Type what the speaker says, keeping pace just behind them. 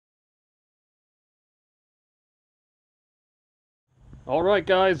Alright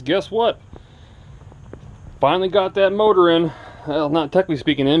guys, guess what? Finally got that motor in. Well, not technically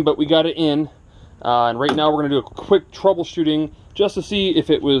speaking in, but we got it in. And right now we're going to do a quick troubleshooting just to see if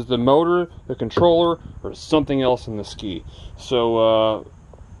it was the motor, the controller, or something else in the ski. So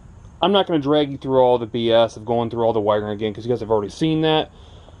I'm not going to drag you through all the BS of going through all the wiring again because you guys have already seen that.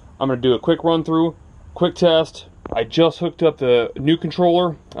 I'm going to do a quick run through, quick test. I just hooked up the new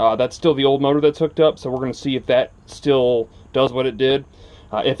controller. That's still the old motor that's hooked up, so we're going to see if that still does what it did.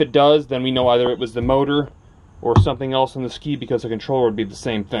 If it does, then we know either it was the motor or something else in the ski because the controller would be the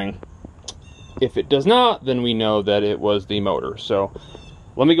same thing. If it does not, then we know that it was the motor. So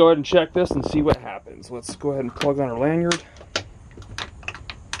let me go ahead and check this and see what happens. Let's go ahead and plug on our lanyard.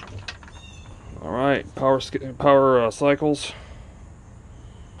 All right, power cycles.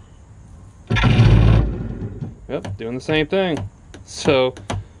 Yep, doing the same thing. So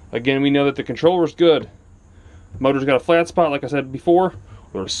again, we know that the controller's good. Motor's got a flat spot, like I said before.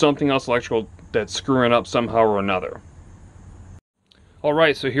 There's something else electrical that's screwing up somehow or another.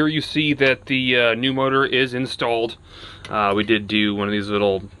 Alright, so here you see that the new motor is installed. We did do one of these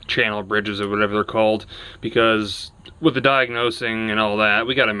little channel bridges or whatever they're called, because with the diagnosing and all that,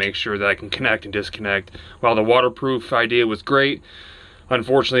 we got to make sure that I can connect and disconnect. While the waterproof idea was great,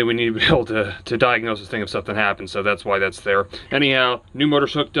 unfortunately we need to be able to diagnose this thing if something happens, so that's why that's there. Anyhow, new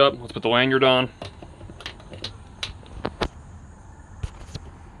motor's hooked up. Let's put the lanyard on.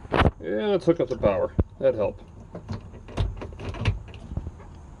 Yeah, let's hook up the power. That'd help.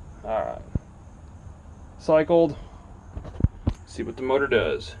 Alright. Cycled. See what the motor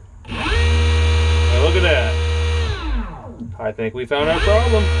does. Now look at that. I think we found our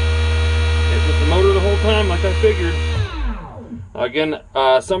problem. It was the motor the whole time, like I figured. Again,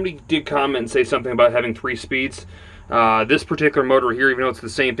 somebody did comment and say something about having 3 speeds. This particular motor here, even though it's the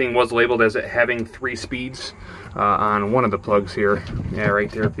same thing, was labeled as it having 3 speeds on one of the plugs here. Yeah, right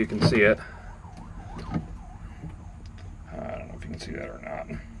there, if you can see it. I don't know if you can see that or not.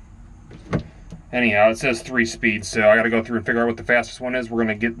 Anyhow, it says 3 speeds, so I got to go through and figure out what the fastest one is. We're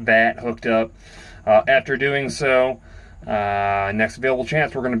going to get that hooked up. After doing so, next available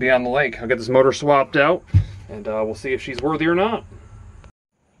chance, we're going to be on the lake. I'll get this motor swapped out, and we'll see if she's worthy or not.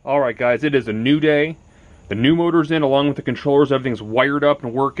 Alright guys, it is a new day. The new motor's in along with the controllers. Everything's wired up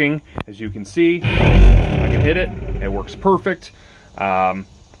and working. As you can see, I can hit it. It works perfect. But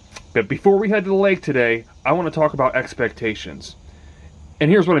before we head to the lake today, I want to talk about expectations.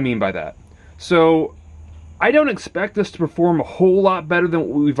 And here's what I mean by that. So, I don't expect this to perform a whole lot better than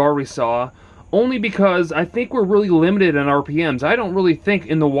what we've already saw, only because I think we're really limited in RPMs. I don't really think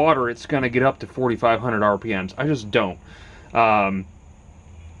in the water it's going to get up to 4,500 RPMs. I just don't.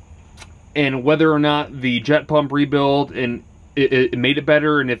 And whether or not the jet pump rebuild and it made it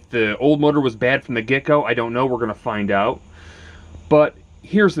better, and if the old motor was bad from the get-go, I don't know. We're going to find out. But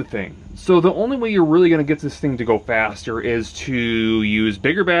here's the thing. So the only way you're really going to get this thing to go faster is to use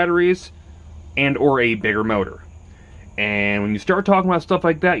bigger batteries and or a bigger motor. And when you start talking about stuff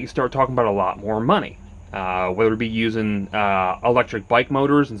like that, you start talking about a lot more money. Whether it be using electric bike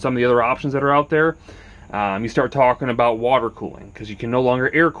motors and some of the other options that are out there. You start talking about water cooling, because you can no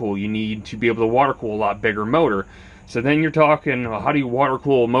longer air cool. You need to be able to water cool a lot bigger motor. So then you're talking, well, how do you water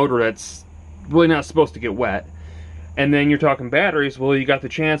cool a motor that's really not supposed to get wet? And then you're talking batteries. Well, you got the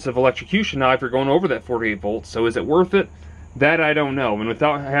chance of electrocution now if you're going over that 48 volts. So is it worth it? That I don't know. And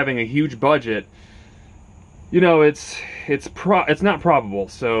without having a huge budget, you know, it's not probable.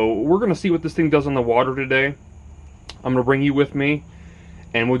 So we're going to see what this thing does on the water today. I'm going to bring you with me,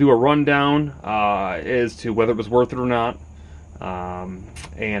 and we'll do a rundown as to whether it was worth it or not,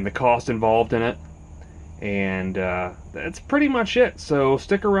 and the cost involved in it. And that's pretty much it. So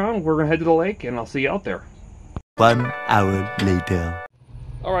stick around. We're going to head to the lake, and I'll see you out there. 1 hour later.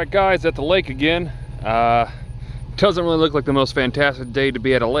 Alright guys, at the lake again. Doesn't really look like the most fantastic day to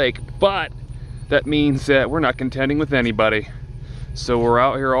be at a lake, but that means that we're not contending with anybody. So we're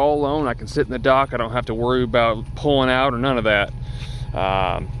out here all alone. I can sit in the dock. I don't have to worry about pulling out or none of that.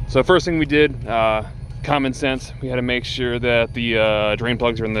 So first thing we did, common sense, we had to make sure that the drain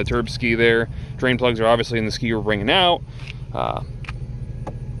plugs are in the turb ski there. Drain plugs are obviously in the ski we're bringing out.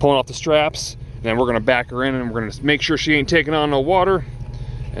 Pulling off the straps, and then we're going to back her in, and we're going to make sure she ain't taking on no water,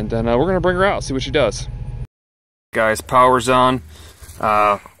 and then we're going to bring her out, see what she does. Guys, power's on.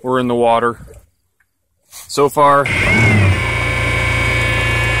 We're in the water. So far, I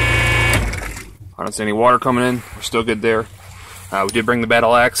don't see any water coming in. We're still good there. We did bring the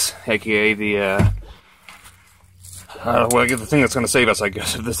battle axe, aka the well, I get the thing that's going to save us, I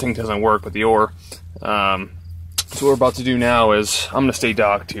guess, if this thing doesn't work with the oar. So what we're about to do now is, I'm going to stay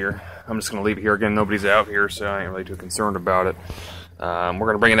docked here. I'm just going to leave it here. Again, nobody's out here, so I ain't really too concerned about it. We're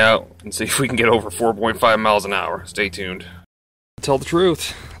going to bring it out and see if we can get over 4.5 miles an hour. Stay tuned. Tell the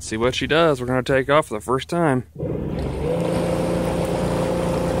truth. Let's see what she does. We're going to take off for the first time.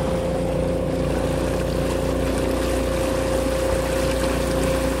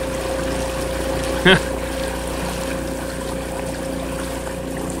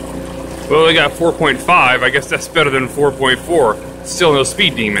 Well, we got 4.5. I guess that's better than 4.4. Still no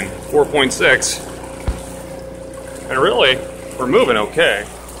speed demon. 4.6. And really, we're moving okay.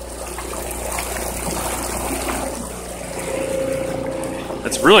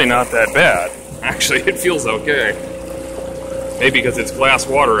 It's really not that bad. Actually, it feels okay. Maybe because it's glass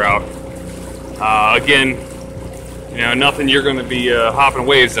water out. Again, you know, nothing you're going to be hopping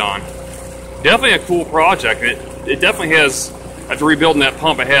waves on. Definitely a cool project. It definitely has, after rebuilding that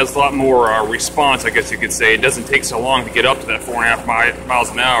pump, it has a lot more response, I guess you could say. It doesn't take so long to get up to that 4.5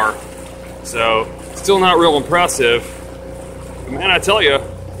 miles an hour. So, still not real impressive. But man, I tell you,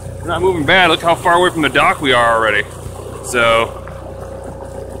 we're not moving bad. Look how far away from the dock we are already. So,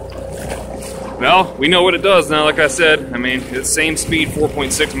 well, we know what it does now, like I said. I mean, it's same speed,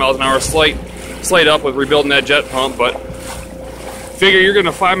 4.6 miles an hour, slight up with rebuilding that jet pump, but figure you're getting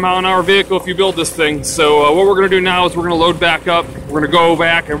a 5-mile-an-hour vehicle if you build this thing. So what we're going to do now is we're going to load back up. We're going to go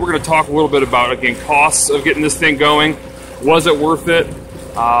back and we're going to talk a little bit about, again, costs of getting this thing going. Was it worth it?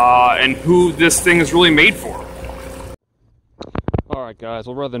 And who this thing is really made for. Alright guys,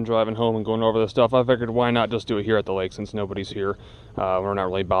 well, rather than driving home and going over this stuff, I figured why not just do it here at the lake since nobody's here. We're not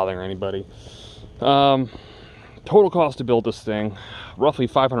really bothering anybody. Total cost to build this thing, roughly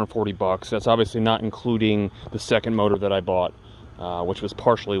 540 bucks. That's obviously not including the second motor that I bought. Which was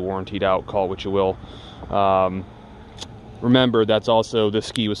partially warrantied out, call it what you will. Remember, that's also, the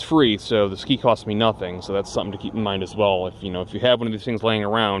ski was free, so the ski cost me nothing, so that's something to keep in mind as well. If you have one of these things laying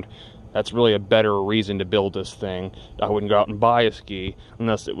around, that's really a better reason to build this thing. I wouldn't go out and buy a ski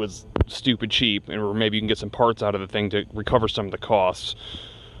unless it was stupid cheap, or maybe you can get some parts out of the thing to recover some of the costs.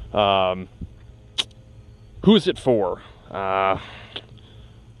 Who is it for?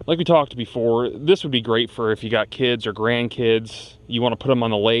 Like we talked before, this would be great for if you got kids or grandkids, you want to put them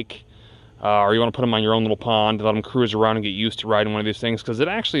on the lake, or you want to put them on your own little pond, let them cruise around and get used to riding one of these things, because it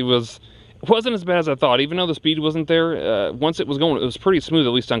actually wasn't as bad as I thought. Even though the speed wasn't there, once it was going, it was pretty smooth,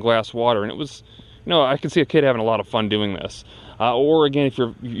 at least on glass water, and it was, I could see a kid having a lot of fun doing this. Or again, if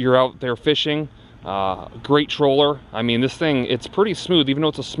you're out there fishing, great troller. I mean, this thing, it's pretty smooth, even though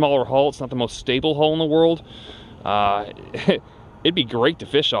it's a smaller hull, it's not the most stable hull in the world. It'd be great to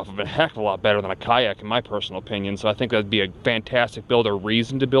fish off of, a heck of a lot better than a kayak in my personal opinion, so I think that'd be a fantastic build, or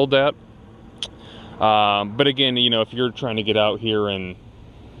reason to build that. But again, if you're trying to get out here and,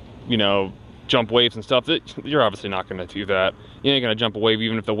 jump waves and stuff, you're obviously not going to do that. You ain't going to jump a wave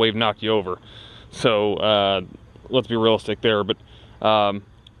even if the wave knocked you over. So, let's be realistic there, but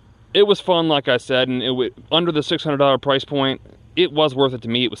it was fun, like I said, and under the $600 price point, it was worth it to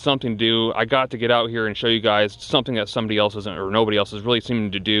me. It was something to do. I got to get out here and show you guys something that somebody else isn't, or nobody else is really seeming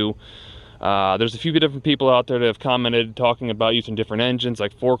to do. There's a few different people out there that have commented talking about using different engines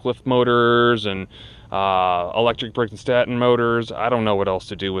like forklift motors and electric brake and stator motors. I don't know what else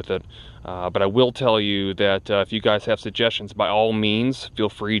to do with it. But I will tell you that if you guys have suggestions, by all means, feel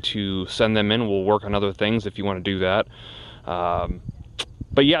free to send them in. We'll work on other things if you want to do that.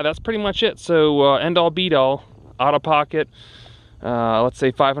 But yeah, that's pretty much it. So end all beat all, out of pocket. Let's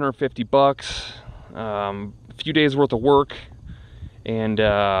say 550 bucks, a few days worth of work, and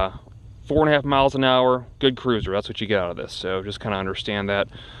 4.5 miles an hour, good cruiser. That's what you get out of this. So just kind of understand that.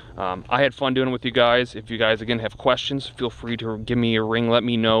 I had fun doing it with you guys. If you guys, again, have questions, feel free to give me a ring, let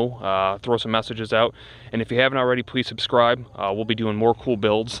me know, throw some messages out. And if you haven't already, please subscribe. We'll be doing more cool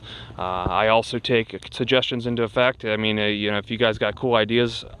builds. I also take suggestions into effect. I mean, if you guys got cool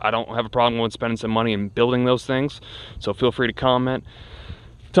ideas, I don't have a problem with spending some money and building those things. So feel free to comment.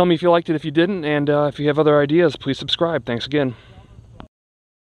 Tell me if you liked it, if you didn't, and if you have other ideas, please subscribe. Thanks again.